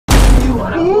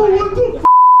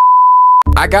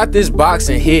I got this box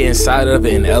and hid inside of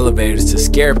it in elevators to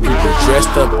scare people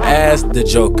dressed up as the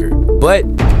Joker. But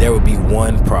there would be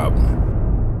one problem.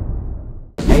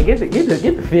 Hey, get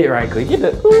the fit right quick. Get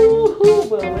the ooh,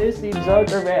 Felicity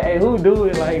Joker, man. Hey, who do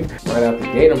it like right out the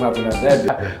gate? I'm hopping out that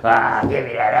bitch. Give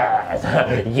me that ass.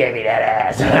 Give me that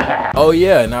ass. Oh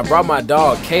yeah, and I brought my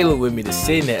dog Caleb with me to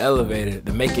sit in the elevator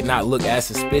to make it not look as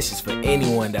suspicious for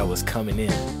anyone that was coming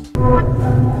in.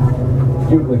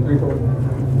 You like 3, 4,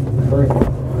 3,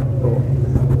 4.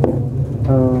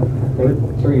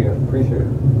 3, yeah, appreciate it.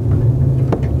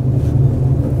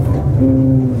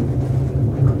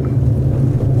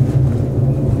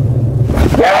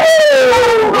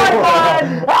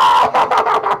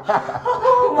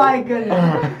 Oh my goodness.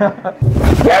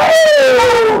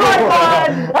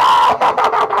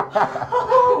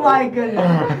 Oh my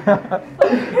goodness.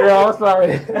 Yeah, I'm sorry.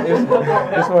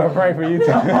 It's for a prank for you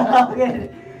too. Okay.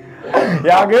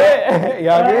 Y'all good?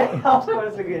 Y'all good? Of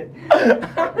course we're good.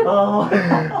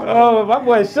 Oh, my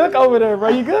boy shook over there, bro.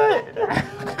 You good?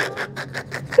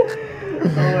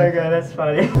 Oh my god, that's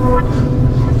funny.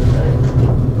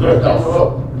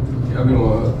 I've been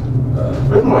on.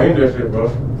 Where's my English shit, bro?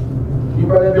 You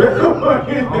brought that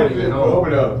in?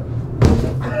 Open up.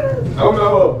 Open up.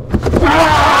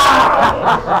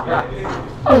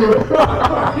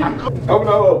 Open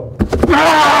up.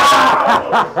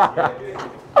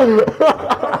 I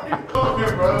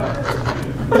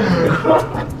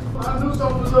knew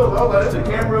something was up. I was like, that's a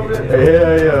camera over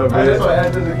there. Yeah, man. That's why I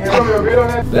asked, there's a camera over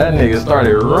there. That nigga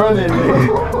started running.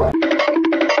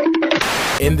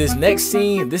 In this next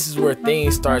scene, this is where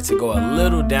things start to go a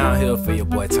little downhill for your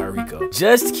boy Tyrico.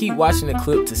 Just keep watching the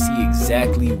clip to see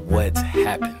exactly what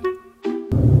happened.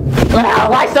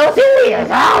 Why so serious?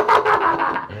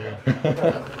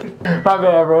 My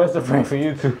bad, bro. It's a prank for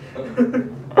you too.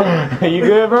 You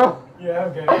good, bro? Yeah,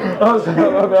 okay. Oh,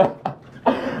 sorry, my bad.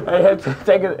 Hey,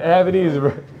 take it, have it easy,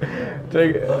 bro.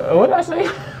 Take it. What did I say?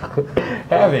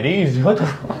 Have it easy. What the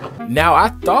fuck? Now, I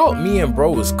thought me and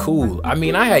bro was cool. I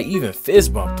mean, I had even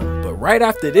fist bumped him, but right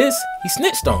after this, he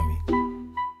snitched on me.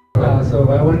 So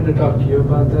I wanted to talk to you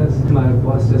about this. My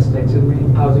boss just texted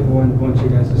me. Housing wants you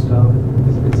guys to stop.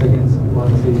 It's against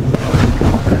policy.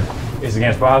 It's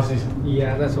against policies?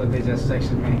 Yeah, that's what they just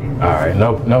texted me. Alright,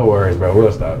 no worries, bro.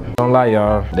 We'll stop. Don't lie,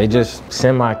 y'all. They just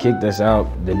semi-kicked us out.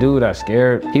 The dude I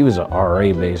scared, he was a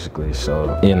RA basically.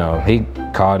 So, you know, he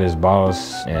called his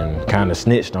boss and kind of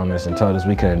snitched on us and told us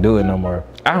we couldn't do it no more.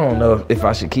 I don't know if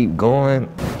I should keep going.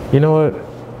 You know what?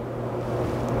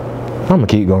 I'm gonna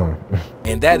keep going.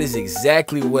 And that is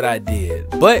exactly what I did.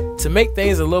 But to make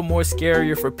things a little more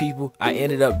scarier for people, I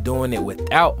ended up doing it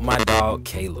without my dog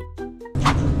Caleb.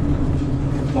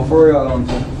 Well, for real, I'm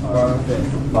okay.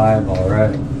 5,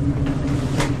 alright.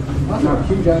 That's not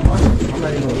cute, Jack. I'm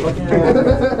not even looking at it.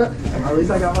 At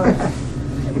least I got mine. At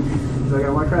least I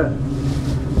got my credit.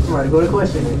 Somebody go to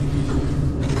question it.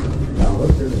 No,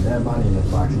 look, there's a dead body in this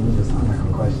box and I'm not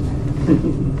gonna question it.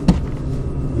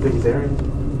 You think he's Aaron?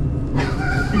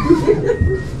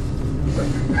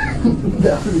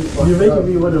 You're making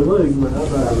me want to look, but I'm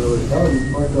not really. That would be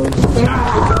smart though.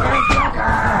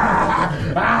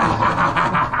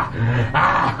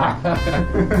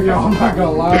 Yo, I'm not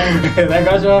gonna lie. That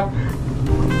got y'all?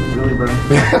 Really, bro?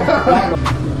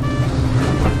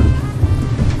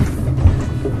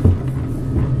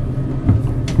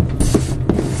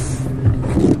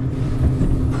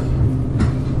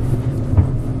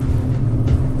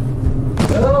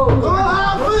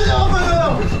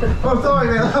 I'm sorry,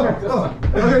 man. I'm sorry.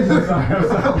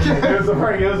 It was a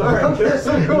prank.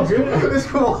 It's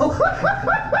cool.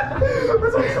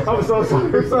 I'm so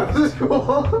sorry. It's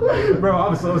cool. Bro,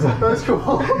 I'm so sorry. That's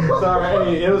cool. Sorry,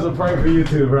 hey, it was a prank for you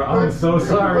too, bro. I'm so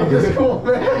sorry. It's cool,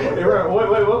 man. Hey,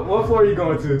 what floor are you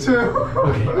going to? 2.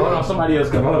 Okay, hold on. Somebody else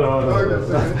come. Hold on.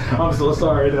 I'm so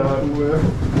sorry, dog.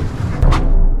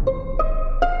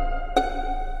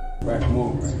 Right, come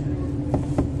on, bro.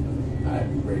 Alright,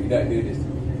 bro. You gotta do this.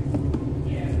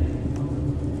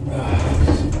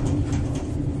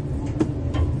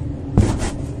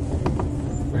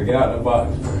 Get out of the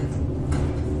box, bro.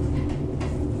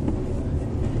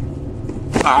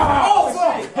 Oh,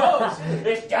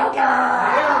 it's Joker!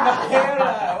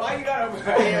 Why you got a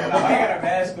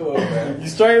mask on, bro? You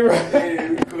straight, bro?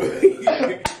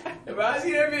 If I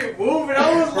see that bitch moving, I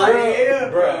was like, yeah,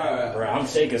 bro. I'm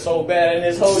shaking so bad in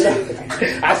this whole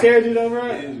thing. I scared you though, bro?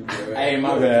 Hey,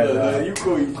 my bad. You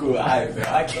cool. Alright, bro.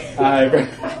 I can't. Alright, bro.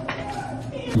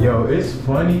 Yo, it's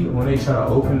funny when they try to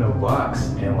open the box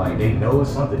and like they know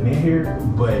it's something in here,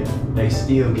 but they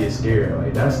still get scared.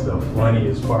 Like that's the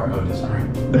funniest part of this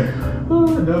prank.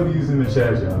 W's in the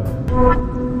chat, y'all.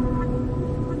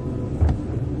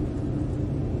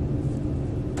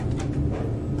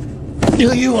 Do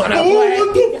you wanna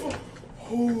play?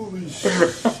 Holy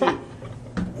shit.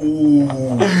 Ooh.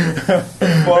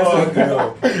 Fuck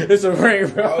no. It's a ring,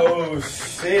 bro. Oh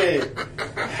shit.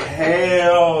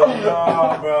 Hell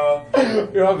no, bro.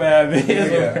 You're bad, man.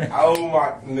 Nigga, oh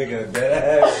my nigga, that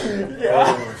ass.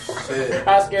 Oh shit.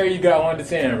 How scary you got 1 to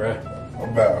 10, bro? I'm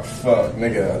about fuck,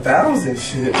 nigga, 1,000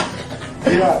 shit.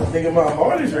 Yeah, nigga, my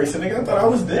heart is racing, nigga. I thought I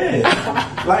was dead.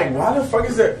 Like, why the fuck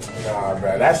is there? Nah,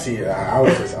 bro, that shit, I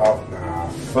was just off. Nah,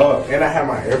 fuck. And I had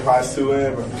my AirPods 2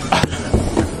 in, bro.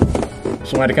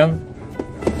 Somebody coming?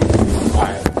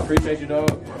 Alright, appreciate you,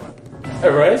 dog. Hey,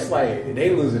 bro, it's like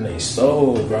they losing their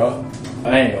soul, bro.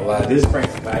 I ain't gonna lie, this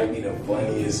prank might be the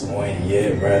funniest one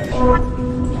yet, bro.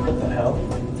 What the hell?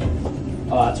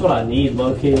 Oh, that's what I need,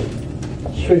 low-key.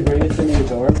 Should we bring it to your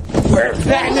door? We're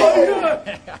back!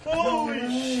 Holy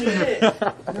shit!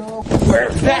 No, We're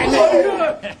back!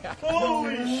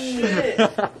 Holy shit!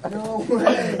 no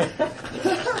way.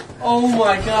 Oh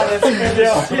my god, that's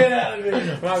the shit out of me.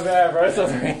 My bad, bro. It's a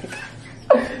prank.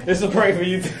 It's a prank for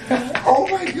you too. Oh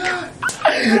my god.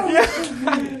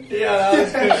 Yeah, that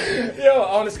was good. Yo,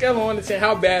 on a scale of 1 to 10,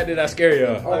 how bad did I scare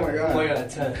y'all? Oh my god. Oh my god,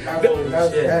 10. That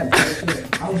was Shit. bad.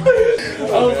 I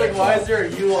was like, why is there a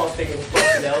U-Haul taking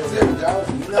fucking elevator? That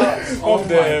was nuts. I'm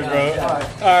dead, bro. God.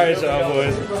 Alright, y'all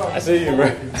boys. I see you, bro.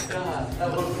 God, that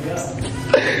woke me up.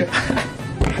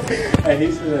 Hey,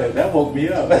 he said that woke me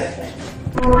up.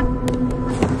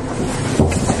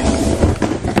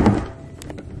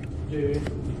 Dude.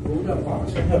 We got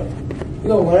box.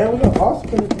 Yo, man, we got box.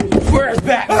 Where's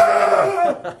back?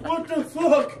 What the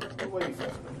fuck? Wait,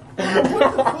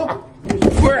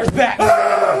 Where's back?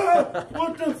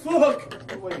 what the fuck?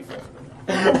 Wait,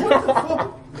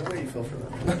 Wait, feel for that.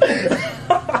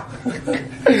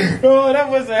 Oh, that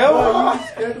was a hell. Oh, you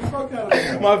scared the fuck out of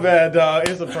me. My bad, dog.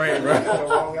 It's a prank, bro. You got the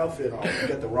wrong outfit on. You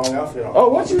got the wrong outfit on. Oh,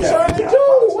 what you trying to do?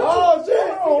 Oh,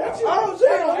 shit. Oh, shit.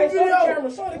 Show the camera.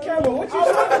 Show the camera. What you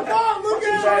trying to do? Look What at you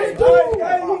it. trying to do?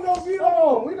 Hey, we gonna get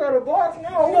on. We got a box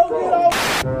now. We gonna get on.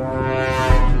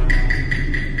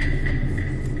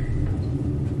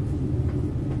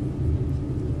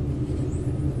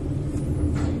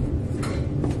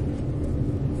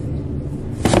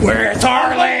 Where's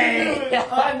Harley?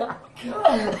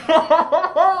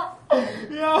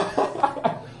 Yo.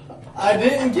 I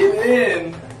didn't get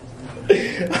in.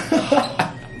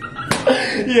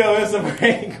 Yo, it's a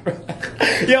prank, bro.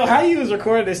 Yo, how you was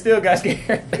recording and still got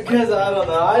scared? Because I don't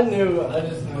know. I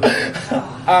just knew.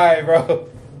 Alright, bro.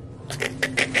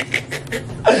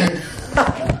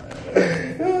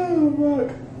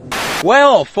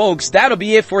 Well, folks, that'll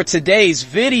be it for today's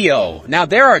video. Now,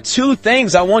 there are 2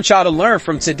 things I want y'all to learn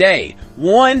from today.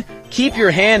 1, keep your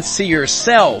hands to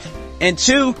yourself. And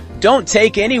 2, don't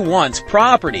take anyone's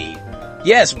property.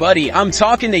 Yes, buddy, I'm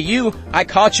talking to you. I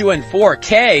caught you in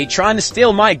 4K trying to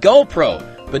steal my GoPro.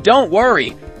 But don't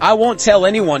worry, I won't tell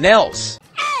anyone else.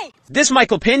 Hey! This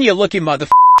Michael Pena looking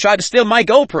motherfucker tried to steal my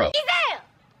GoPro.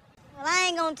 Well, I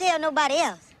ain't gonna tell nobody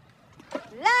else.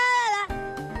 La